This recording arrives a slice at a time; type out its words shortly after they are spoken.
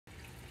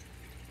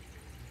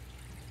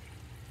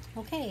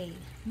Okay,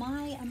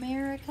 My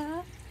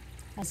America,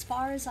 as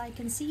far as I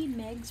can see,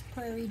 Meg's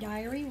Prairie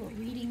Diary. We're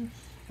reading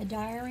a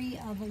diary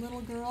of a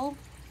little girl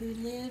who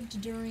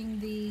lived during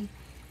the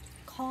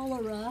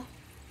cholera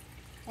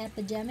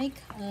epidemic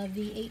of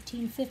the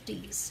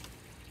 1850s.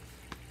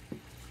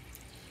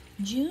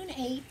 June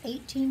 8,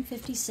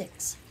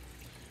 1856.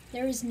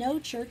 There is no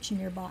church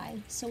nearby,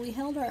 so we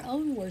held our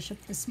own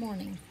worship this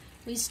morning.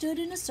 We stood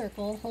in a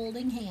circle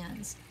holding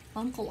hands.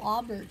 Uncle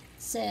Aubert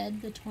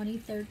said the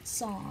 23rd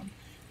Psalm.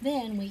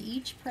 Then we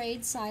each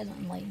prayed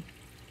silently.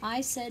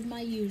 I said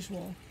my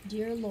usual,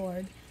 Dear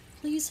Lord,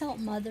 please help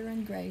Mother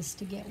and Grace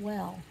to get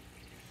well.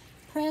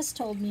 Press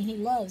told me he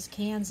loves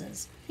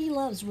Kansas. He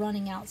loves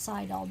running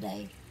outside all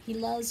day. He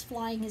loves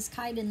flying his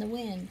kite in the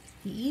wind.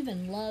 He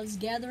even loves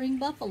gathering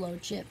buffalo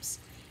chips.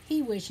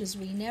 He wishes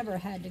we never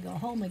had to go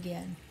home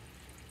again.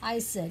 I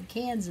said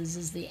Kansas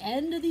is the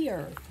end of the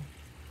earth.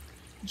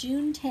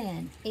 June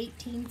 10,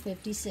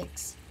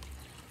 1856.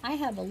 I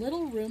have a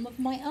little room of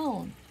my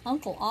own.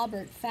 Uncle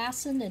Aubert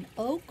fastened an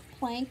oak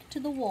plank to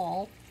the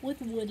wall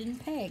with wooden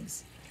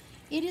pegs.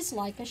 It is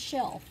like a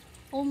shelf,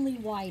 only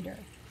wider.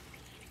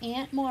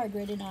 Aunt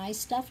Margaret and I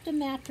stuffed a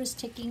mattress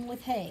ticking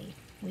with hay.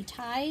 We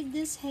tied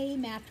this hay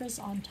mattress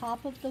on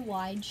top of the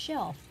wide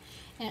shelf.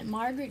 Aunt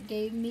Margaret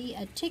gave me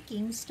a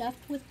ticking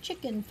stuffed with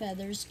chicken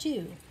feathers,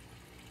 too.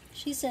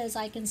 She says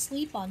I can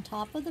sleep on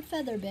top of the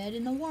feather bed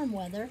in the warm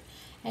weather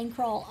and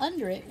crawl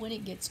under it when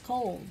it gets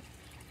cold.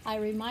 I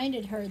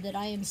reminded her that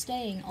I am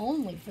staying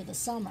only for the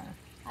summer.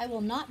 I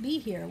will not be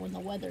here when the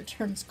weather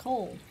turns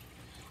cold.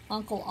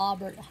 Uncle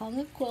Aubert hung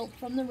a quilt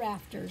from the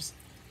rafters.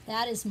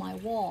 That is my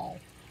wall.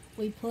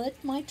 We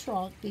put my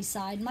trunk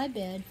beside my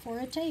bed for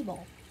a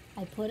table.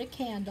 I put a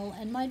candle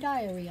and my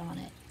diary on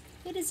it.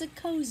 It is a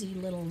cozy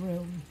little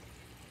room.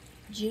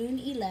 June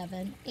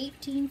 11,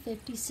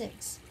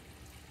 1856.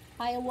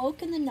 I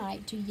awoke in the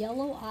night to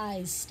yellow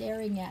eyes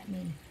staring at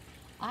me.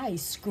 I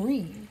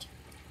screamed.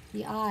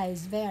 The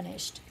eyes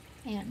vanished.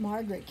 Aunt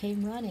Margaret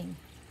came running.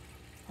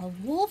 A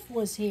wolf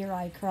was here,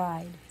 I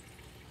cried.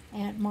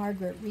 Aunt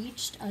Margaret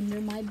reached under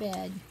my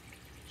bed.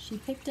 She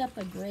picked up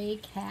a gray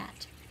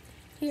cat.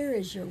 Here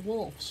is your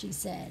wolf, she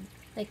said.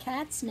 The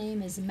cat's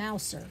name is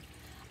Mouser.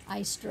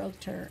 I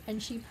stroked her,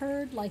 and she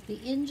purred like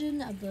the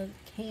engine of the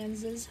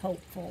Kansas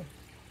Hopeful.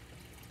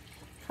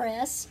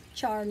 Press,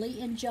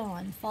 Charlie, and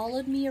John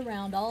followed me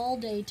around all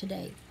day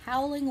today,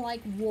 howling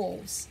like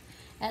wolves.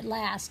 At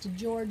last,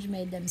 George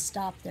made them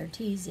stop their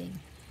teasing.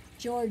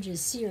 George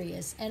is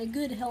serious and a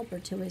good helper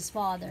to his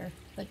father,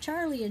 but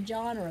Charlie and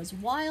John are as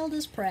wild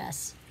as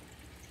Press.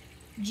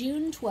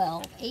 June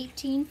 12,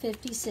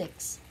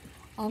 1856.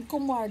 Uncle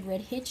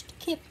Margaret hitched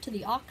Kip to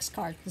the ox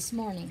cart this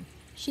morning.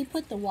 She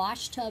put the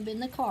wash tub in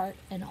the cart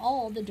and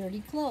all the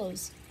dirty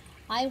clothes.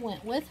 I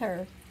went with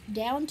her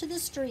down to the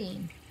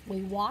stream.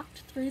 We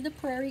walked through the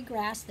prairie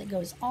grass that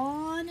goes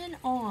on and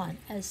on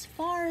as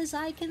far as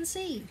I can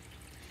see.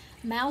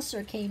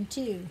 Mouser came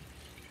too.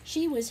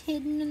 She was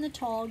hidden in the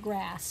tall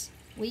grass.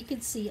 We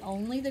could see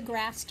only the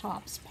grass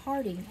tops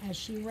parting as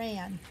she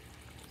ran.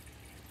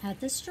 At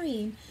the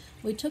stream,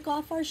 we took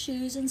off our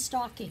shoes and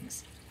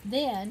stockings.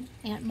 Then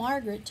Aunt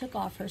Margaret took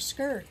off her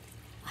skirt.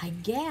 I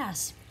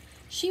gasped.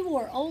 She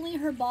wore only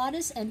her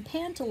bodice and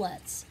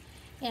pantalettes.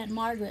 Aunt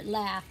Margaret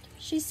laughed.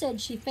 She said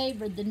she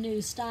favored the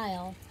new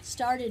style,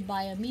 started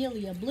by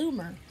Amelia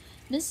Bloomer.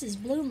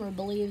 Mrs. Bloomer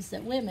believes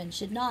that women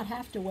should not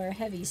have to wear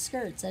heavy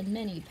skirts and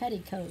many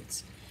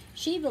petticoats.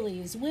 She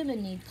believes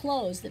women need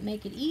clothes that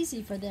make it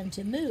easy for them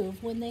to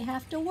move when they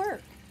have to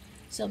work.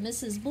 So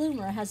Mrs.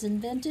 Bloomer has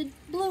invented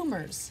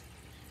bloomers.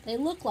 They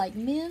look like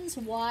men's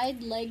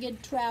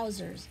wide-legged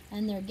trousers,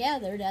 and they're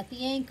gathered at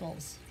the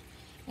ankles.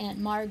 Aunt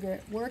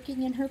Margaret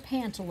working in her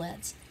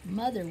pantalettes.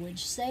 Mother would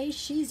say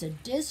she's a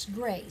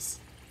disgrace.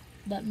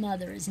 But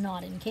Mother is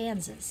not in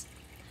Kansas.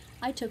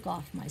 I took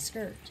off my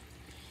skirt.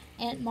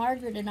 Aunt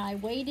Margaret and I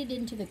waded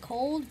into the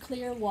cold,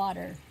 clear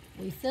water.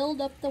 We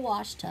filled up the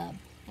wash tub.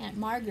 Aunt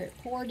Margaret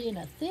poured in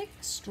a thick,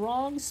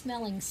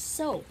 strong-smelling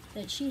soap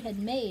that she had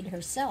made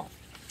herself.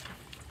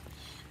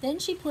 Then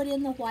she put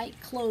in the white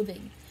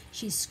clothing.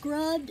 She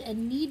scrubbed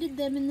and kneaded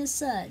them in the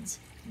suds.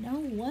 No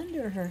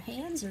wonder her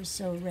hands are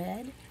so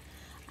red.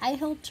 I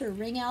helped her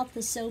wring out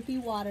the soapy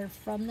water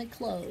from the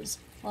clothes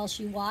while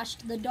she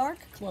washed the dark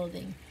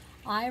clothing.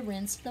 I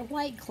rinsed the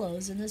white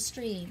clothes in the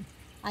stream.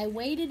 I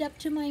waded up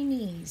to my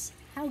knees.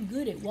 How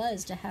good it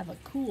was to have a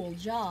cool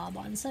job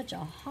on such a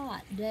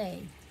hot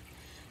day.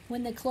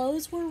 When the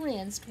clothes were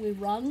rinsed, we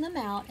wrung them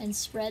out and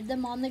spread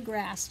them on the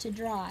grass to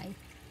dry.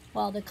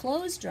 While the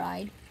clothes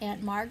dried,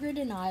 Aunt Margaret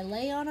and I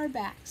lay on our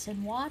backs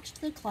and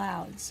watched the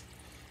clouds.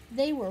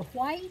 They were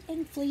white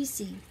and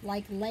fleecy,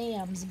 like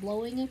lambs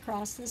blowing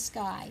across the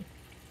sky.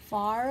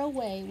 Far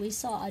away we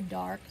saw a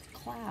dark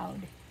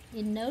cloud.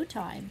 In no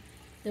time,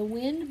 the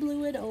wind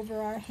blew it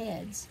over our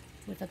heads.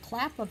 With a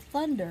clap of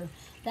thunder,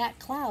 that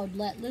cloud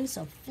let loose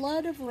a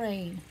flood of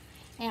rain.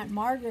 Aunt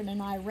Margaret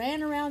and I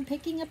ran around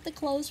picking up the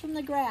clothes from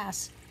the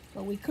grass,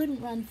 but we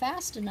couldn't run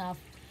fast enough.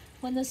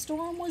 When the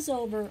storm was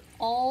over,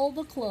 all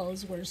the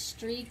clothes were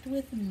streaked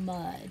with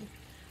mud.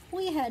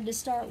 We had to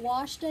start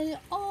wash day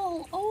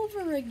all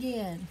over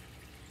again.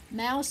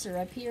 Mouser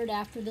appeared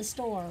after the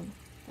storm.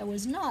 There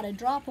was not a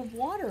drop of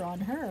water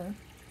on her.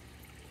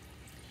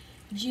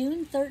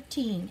 June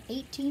 13,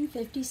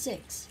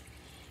 1856.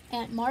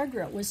 Aunt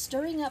Margaret was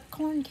stirring up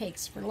corn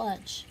cakes for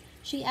lunch.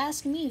 She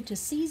asked me to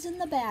season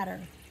the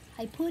batter.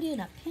 I put in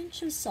a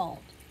pinch of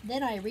salt.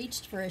 Then I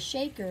reached for a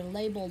shaker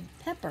labeled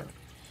pepper.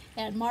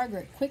 Aunt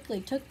Margaret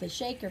quickly took the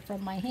shaker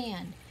from my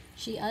hand.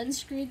 She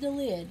unscrewed the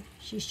lid.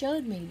 She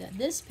showed me that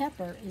this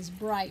pepper is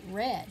bright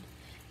red.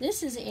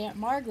 This is Aunt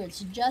Margaret's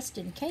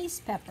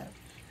just-in-case pepper.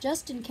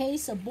 Just in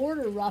case a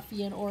border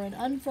ruffian or an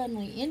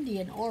unfriendly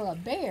Indian or a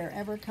bear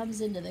ever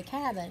comes into the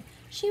cabin,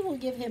 she will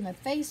give him a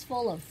face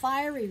full of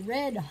fiery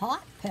red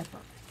hot pepper.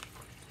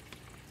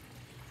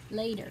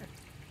 Later.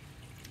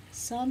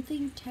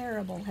 Something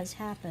terrible has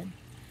happened.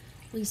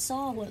 We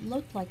saw what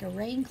looked like a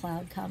rain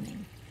cloud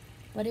coming,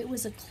 but it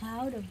was a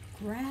cloud of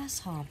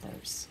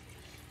grasshoppers.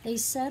 They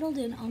settled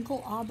in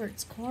Uncle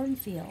Albert's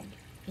cornfield.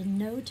 In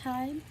no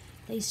time,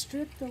 they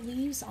stripped the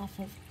leaves off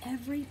of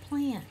every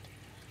plant.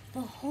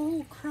 The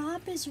whole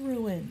crop is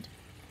ruined.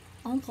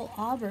 Uncle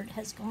Albert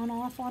has gone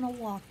off on a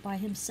walk by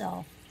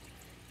himself.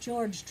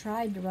 George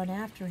tried to run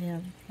after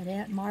him, but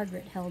Aunt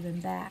Margaret held him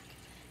back.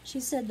 She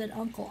said that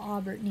Uncle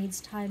Albert needs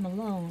time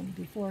alone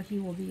before he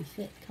will be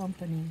fit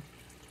company.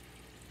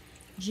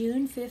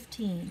 June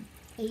 15,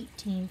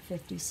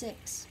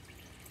 1856.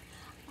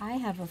 I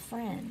have a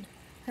friend.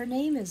 Her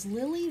name is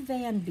Lily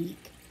Van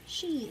Beek.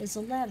 She is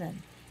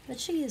 11, but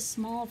she is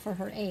small for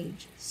her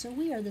age, so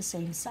we are the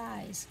same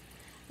size.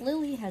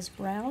 Lily has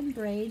brown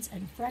braids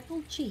and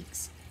freckled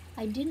cheeks.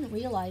 I didn't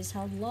realize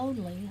how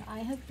lonely I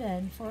have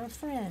been for a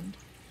friend.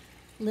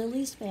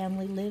 Lily's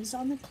family lives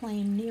on the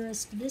claim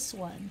nearest this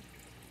one.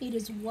 It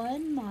is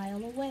 1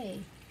 mile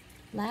away.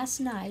 Last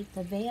night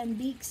the Van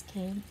Beeks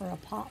came for a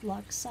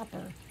potluck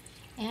supper.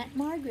 Aunt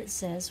Margaret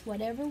says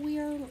whatever we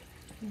are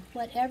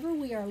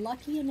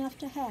lucky enough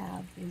to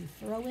have, we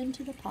throw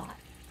into the pot.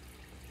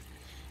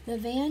 The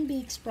Van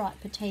Beeks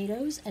brought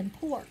potatoes and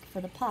pork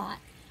for the pot,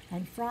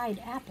 and fried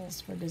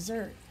apples for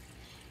dessert.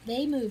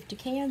 They moved to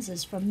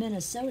Kansas from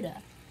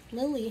Minnesota.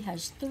 Lily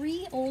has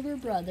 3 older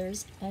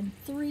brothers and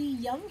 3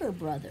 younger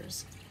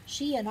brothers.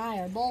 She and I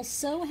are both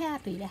so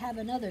happy to have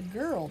another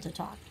girl to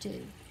talk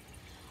to.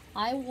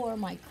 I wore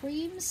my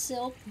cream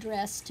silk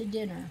dress to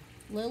dinner.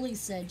 Lily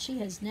said she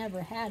has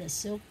never had a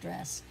silk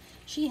dress.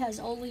 She has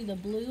only the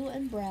blue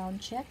and brown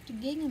checked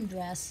gingham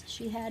dress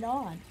she had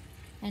on,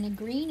 and a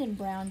green and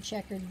brown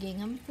checkered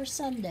gingham for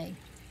Sunday.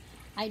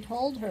 I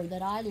told her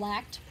that I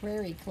lacked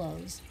prairie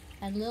clothes,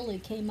 and Lily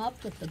came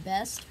up with the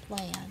best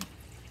plan.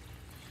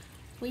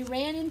 We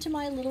ran into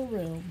my little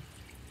room.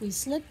 We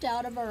slipped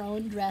out of our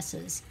own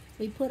dresses.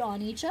 We put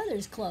on each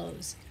other's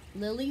clothes.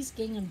 Lily's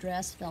gingham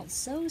dress felt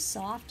so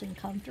soft and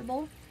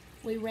comfortable.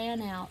 We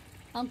ran out.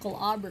 Uncle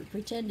Albert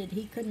pretended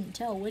he couldn't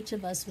tell which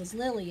of us was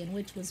Lily and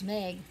which was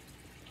Meg.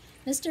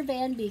 Mr.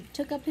 Van Beek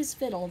took up his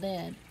fiddle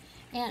then.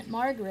 Aunt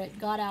Margaret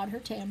got out her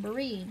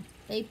tambourine.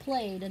 They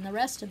played, and the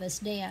rest of us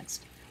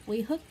danced.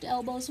 We hooked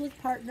elbows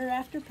with partner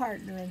after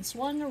partner and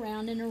swung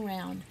around and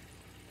around.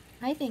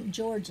 I think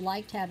George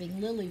liked having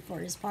Lily for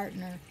his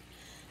partner.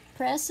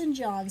 Press and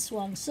John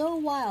swung so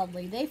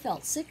wildly they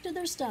felt sick to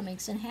their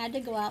stomachs and had to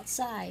go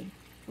outside.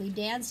 We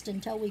danced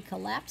until we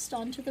collapsed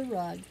onto the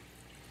rug.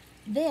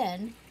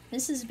 Then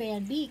Mrs.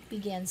 Van Beek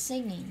began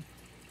singing.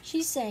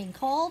 She sang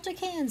 "Call to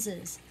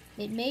Kansas."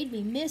 It made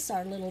me miss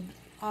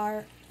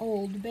our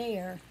old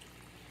bear.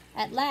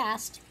 At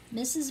last,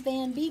 Mrs.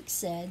 Van Beek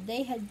said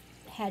they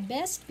had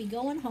best be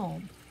going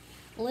home.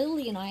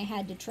 Lily and I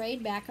had to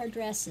trade back our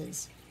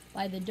dresses.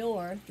 By the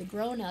door, the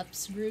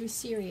grown-ups grew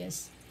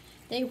serious.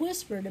 They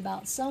whispered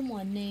about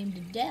someone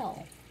named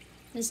Dell.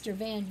 Mr.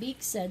 Van Beek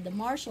said the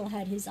marshal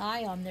had his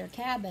eye on their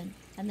cabin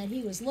and that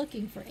he was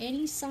looking for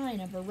any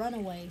sign of a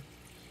runaway.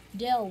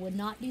 Dell would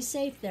not be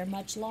safe there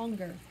much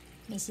longer.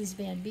 Mrs.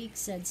 Van Beek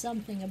said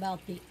something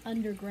about the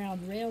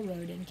Underground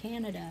Railroad in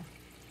Canada.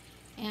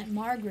 Aunt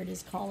Margaret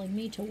is calling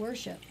me to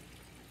worship.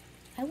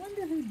 I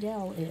wonder who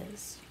Dell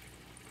is.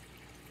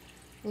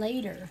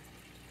 Later.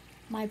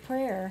 My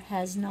prayer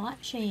has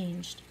not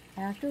changed.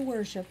 After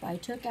worship, I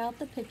took out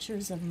the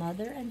pictures of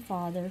Mother and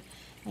Father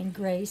and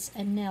Grace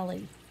and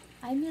Nellie.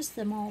 I miss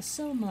them all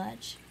so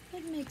much.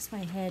 It makes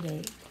my head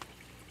ache.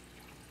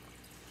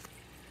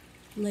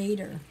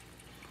 Later.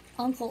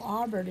 Uncle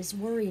Albert is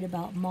worried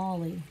about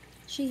Molly.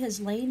 She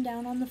has lain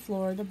down on the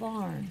floor of the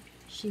barn.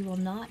 She will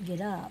not get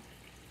up,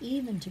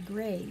 even to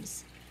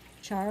graze.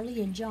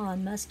 Charlie and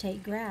John must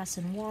take grass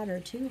and water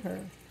to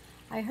her.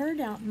 I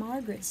heard Aunt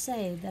Margaret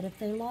say that if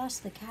they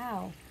lost the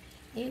cow,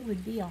 it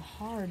would be a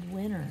hard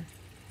winter.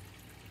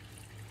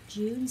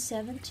 June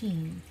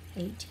 17,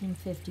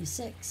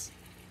 1856.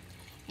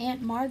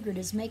 Aunt Margaret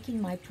is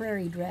making my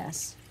prairie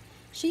dress.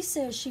 She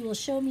says she will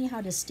show me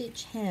how to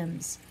stitch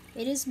hems.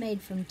 It is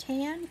made from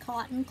tan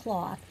cotton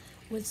cloth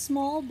with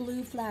small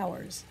blue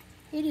flowers.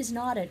 It is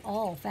not at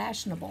all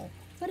fashionable,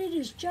 but it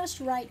is just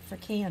right for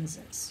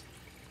Kansas.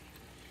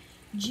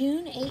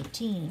 June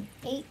 18,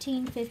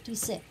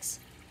 1856.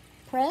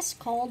 Press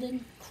crawled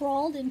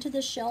into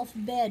the shelf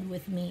bed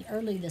with me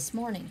early this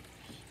morning.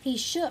 He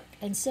shook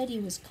and said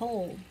he was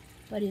cold,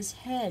 but his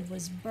head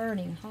was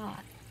burning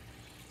hot.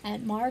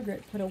 Aunt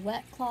Margaret put a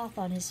wet cloth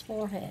on his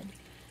forehead.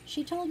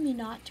 She told me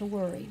not to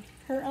worry.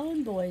 Her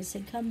own boys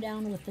had come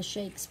down with the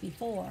shakes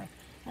before,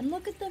 and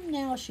look at them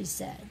now, she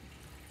said.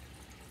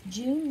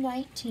 June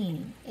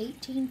 19,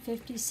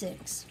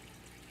 1856.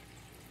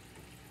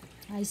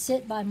 I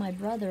sit by my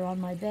brother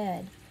on my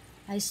bed.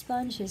 I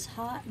sponge his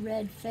hot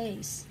red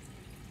face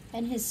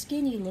and his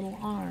skinny little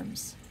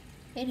arms.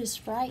 It is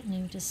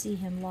frightening to see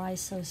him lie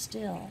so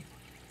still.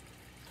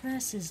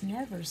 Press is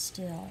never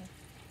still.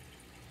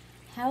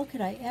 How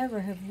could I ever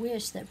have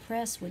wished that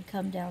Press would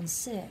come down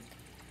sick?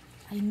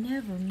 I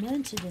never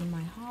meant it in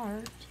my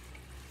heart.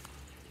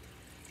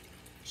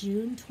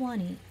 June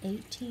 20,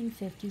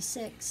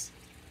 1856.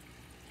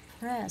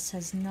 Press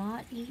has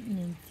not eaten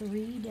in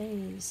 3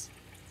 days.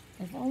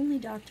 If only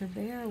Dr.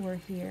 Bear were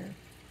here,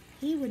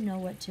 he would know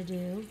what to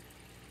do.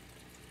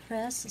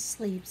 Press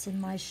sleeps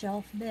in my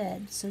shelf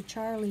bed, so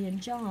Charlie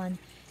and John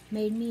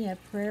made me a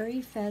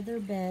prairie feather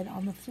bed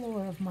on the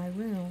floor of my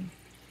room.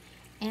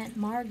 Aunt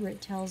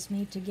Margaret tells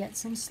me to get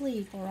some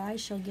sleep or I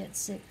shall get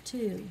sick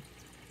too.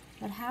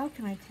 But how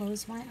can I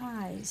close my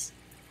eyes?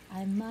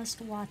 I must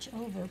watch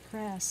over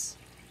Press.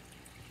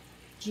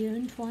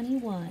 June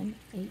 21,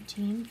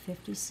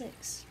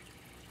 1856.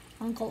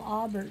 Uncle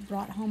Aubert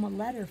brought home a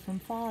letter from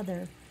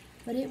Father,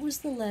 but it was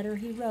the letter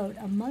he wrote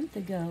a month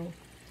ago,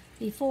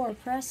 before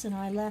Press and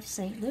I left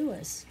St.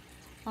 Louis.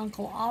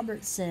 Uncle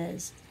Aubert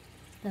says,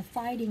 the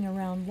fighting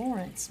around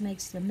Lawrence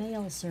makes the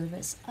mail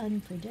service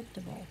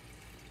unpredictable.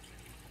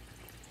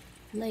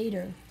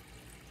 Later,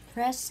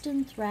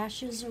 Preston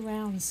thrashes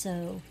around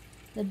so.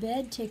 The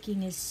bed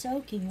ticking is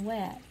soaking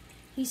wet.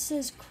 He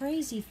says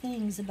crazy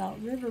things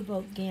about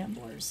riverboat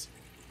gamblers.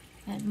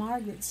 Aunt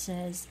Margaret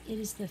says it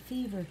is the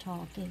fever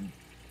talking.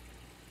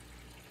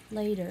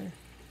 Later,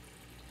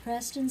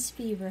 Preston's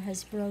fever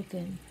has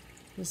broken.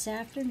 This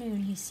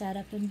afternoon he sat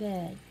up in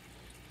bed.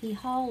 He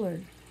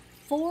hollered,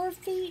 4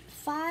 feet,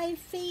 5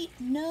 feet,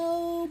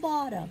 no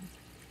bottom.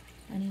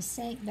 And he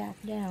sank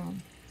back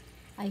down.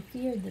 I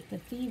feared that the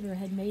fever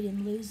had made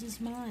him lose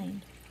his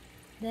mind.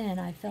 Then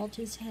I felt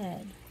his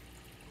head.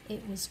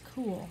 It was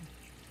cool.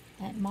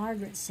 Aunt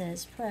Margaret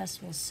says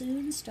Press will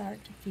soon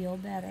start to feel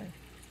better.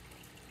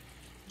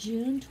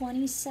 June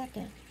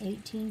 22nd,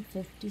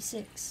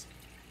 1856.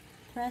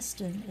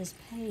 Preston is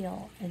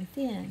pale and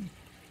thin,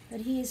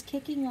 but he is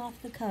kicking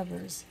off the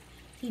covers.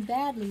 He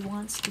badly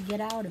wants to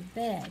get out of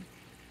bed.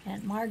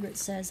 Aunt Margaret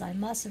says I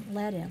mustn't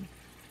let him.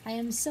 I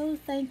am so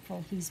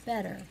thankful he's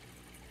better.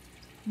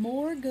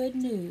 More good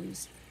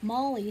news.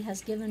 Molly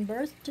has given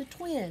birth to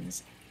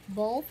twins.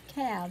 Both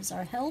calves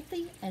are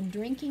healthy and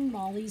drinking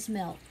Molly's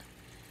milk.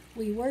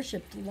 We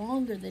worshiped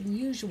longer than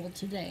usual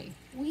today.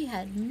 We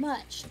had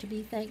much to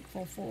be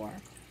thankful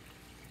for.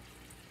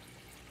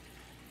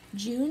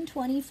 June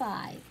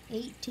 25,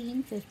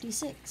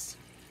 1856.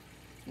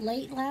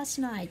 Late last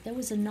night there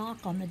was a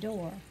knock on the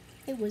door.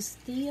 It was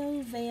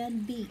Theo Van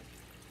Beek,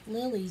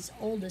 Lily's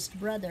oldest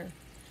brother.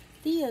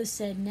 Theo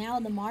said now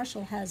the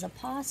marshal has a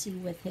posse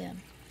with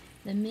him.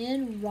 The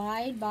men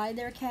ride by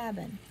their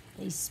cabin.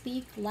 They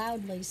speak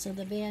loudly so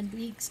the Van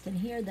Beeks can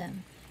hear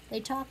them. They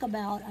talk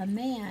about a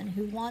man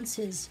who wants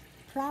his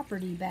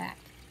property back.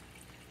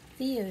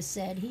 Theo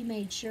said he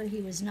made sure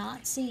he was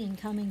not seen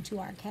coming to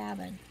our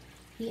cabin.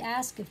 He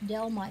asked if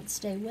Dell might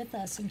stay with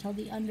us until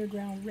the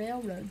Underground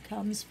Railroad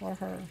comes for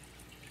her.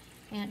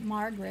 Aunt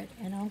Margaret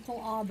and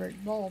Uncle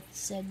Aubert both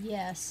said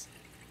yes.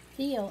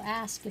 Theo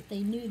asked if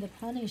they knew the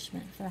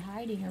punishment for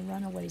hiding a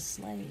runaway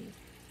slave.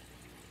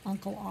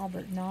 Uncle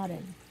Aubert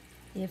nodded.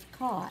 If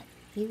caught,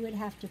 he would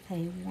have to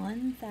pay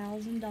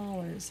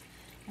 $1,000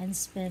 and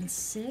spend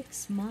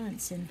 6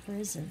 months in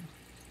prison.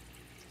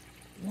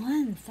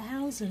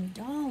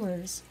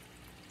 $1,000!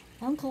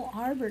 Uncle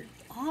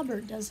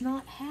Aubert does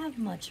not have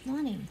much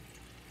money.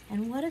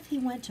 And what if he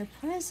went to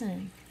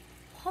prison?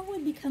 What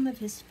would become of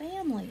his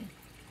family?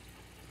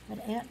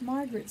 But Aunt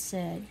Margaret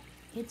said,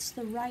 it's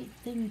the right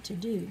thing to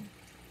do.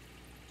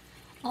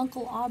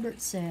 Uncle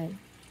Aubert said,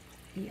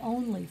 the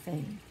only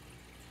thing.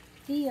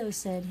 Theo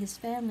said his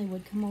family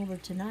would come over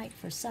tonight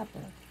for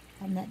supper,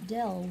 and that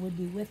Dell would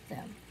be with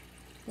them.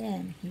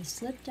 Then he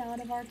slipped out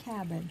of our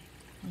cabin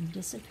and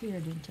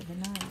disappeared into the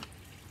night.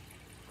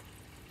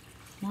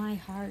 My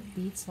heart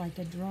beats like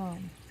a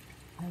drum.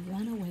 A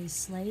runaway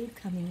slave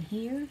coming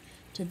here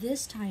to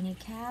this tiny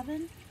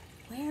cabin?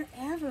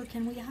 Wherever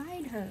can we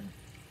hide her?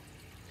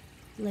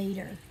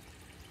 Later.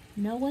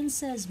 No one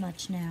says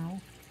much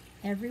now.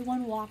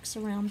 Everyone walks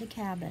around the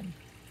cabin.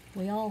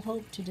 We all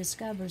hope to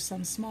discover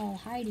some small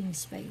hiding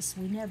space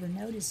we never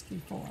noticed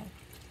before.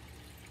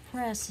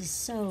 Press is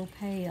so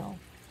pale.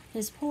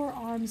 His poor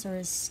arms are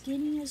as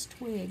skinny as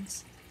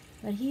twigs,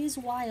 but he is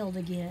wild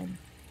again.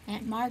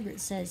 Aunt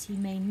Margaret says he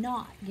may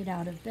not get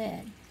out of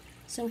bed,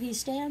 so he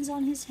stands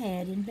on his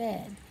head in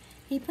bed.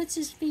 He puts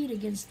his feet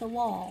against the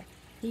wall.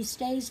 He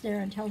stays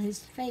there until his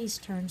face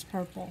turns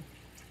purple.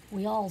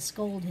 We all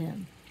scold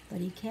him,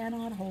 but he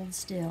cannot hold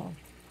still.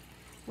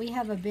 We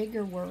have a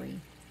bigger worry.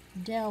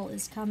 Dell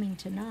is coming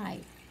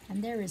tonight,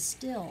 and there is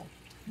still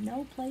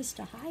no place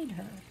to hide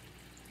her.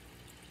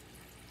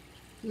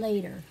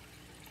 Later,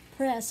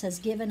 Press has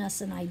given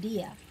us an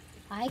idea.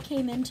 I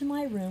came into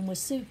my room with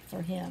soup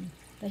for him,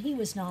 but he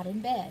was not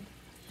in bed.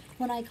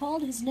 When I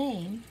called his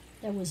name,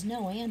 there was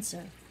no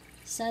answer.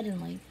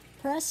 Suddenly,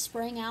 Press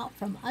sprang out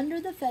from under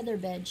the feather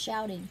bed,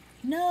 shouting,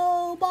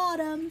 "No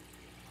bottom!"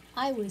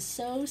 I was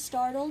so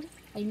startled,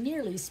 I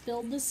nearly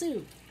spilled the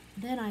soup.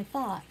 Then I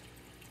thought,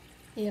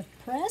 if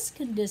Press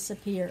can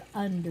disappear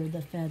under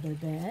the feather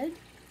bed.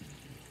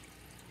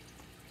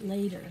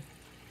 Later,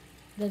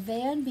 the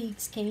Van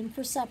Beeks came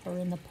for supper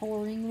in the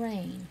pouring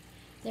rain.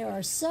 There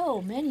are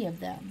so many of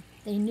them.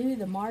 They knew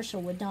the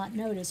marshal would not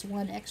notice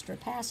one extra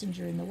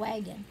passenger in the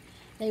wagon.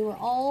 They were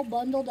all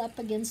bundled up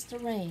against the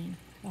rain.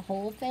 The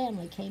whole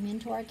family came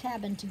into our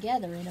cabin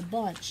together in a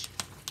bunch.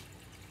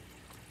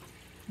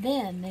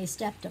 Then they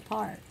stepped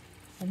apart,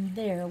 and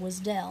there was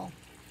Dell.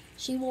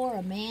 She wore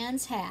a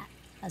man's hat.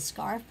 A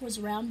scarf was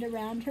wound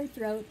around her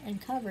throat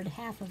and covered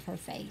half of her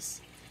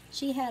face.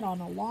 She had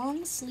on a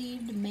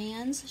long-sleeved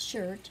man's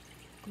shirt,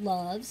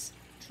 gloves,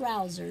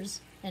 trousers,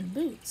 and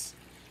boots.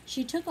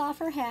 She took off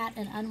her hat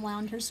and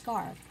unwound her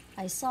scarf.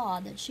 I saw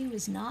that she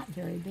was not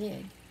very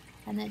big,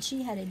 and that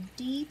she had a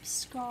deep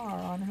scar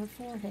on her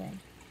forehead.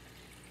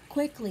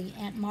 Quickly,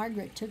 Aunt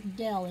Margaret took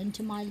Dell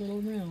into my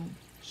little room.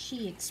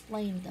 She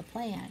explained the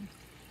plan,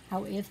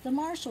 how if the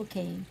marshal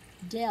came,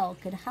 Dell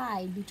could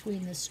hide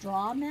between the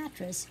straw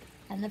mattress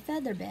and the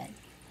feather bed,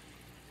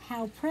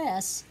 how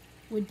Press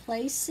would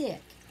play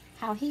sick,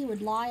 how he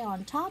would lie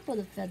on top of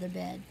the feather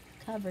bed,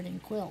 covered in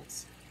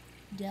quilts.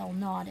 Dell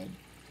nodded.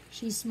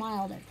 She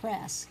smiled at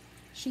Press.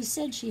 She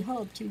said she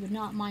hoped he would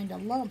not mind a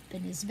lump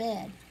in his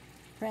bed.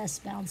 Press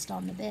bounced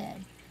on the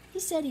bed. He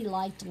said he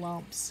liked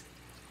lumps.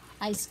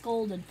 I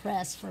scolded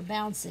Press for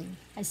bouncing.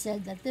 I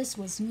said that this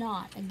was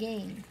not a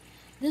game.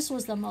 This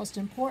was the most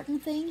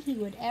important thing he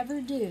would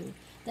ever do,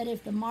 that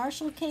if the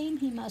marshal came,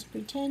 he must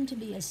pretend to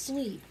be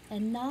asleep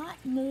and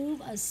not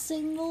move a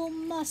single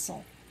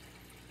muscle.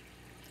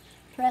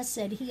 Press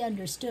said he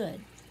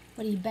understood,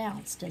 but he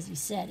bounced as he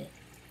said it.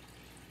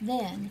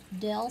 Then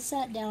Dell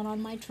sat down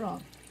on my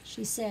trunk.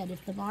 She said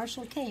if the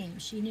marshal came,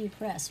 she knew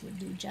Press would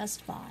do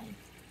just fine.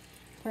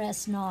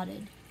 Press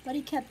nodded, but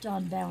he kept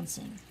on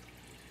bouncing.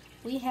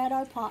 We had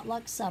our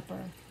potluck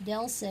supper.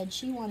 Dell said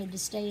she wanted to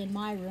stay in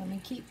my room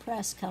and keep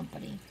Press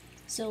company,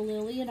 so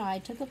Lily and I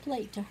took a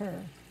plate to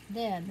her.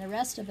 Then the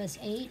rest of us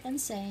ate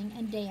and sang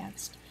and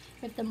danced.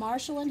 If the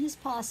marshal and his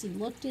posse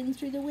looked in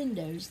through the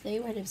windows, they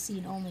would have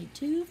seen only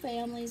two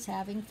families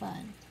having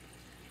fun.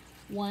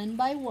 One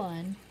by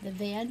one, the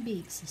Van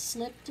Beeks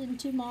slipped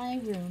into my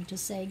room to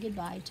say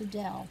goodbye to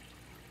Dell.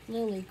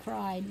 Lily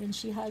cried when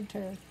she hugged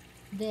her.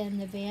 Then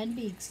the Van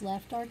Beeks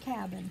left our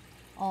cabin,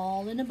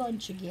 all in a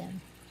bunch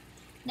again.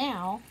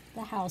 Now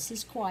the house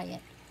is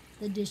quiet.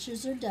 The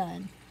dishes are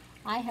done.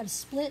 I have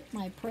split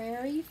my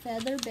prairie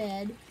feather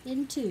bed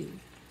in two.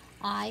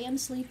 I am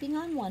sleeping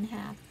on one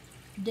half.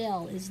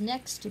 Dell is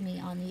next to me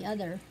on the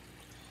other.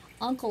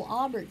 Uncle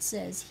Aubert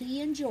says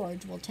he and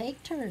George will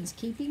take turns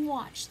keeping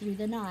watch through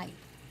the night.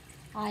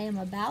 I am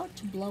about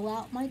to blow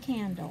out my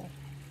candle.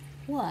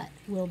 What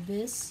will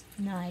this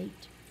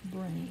night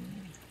bring?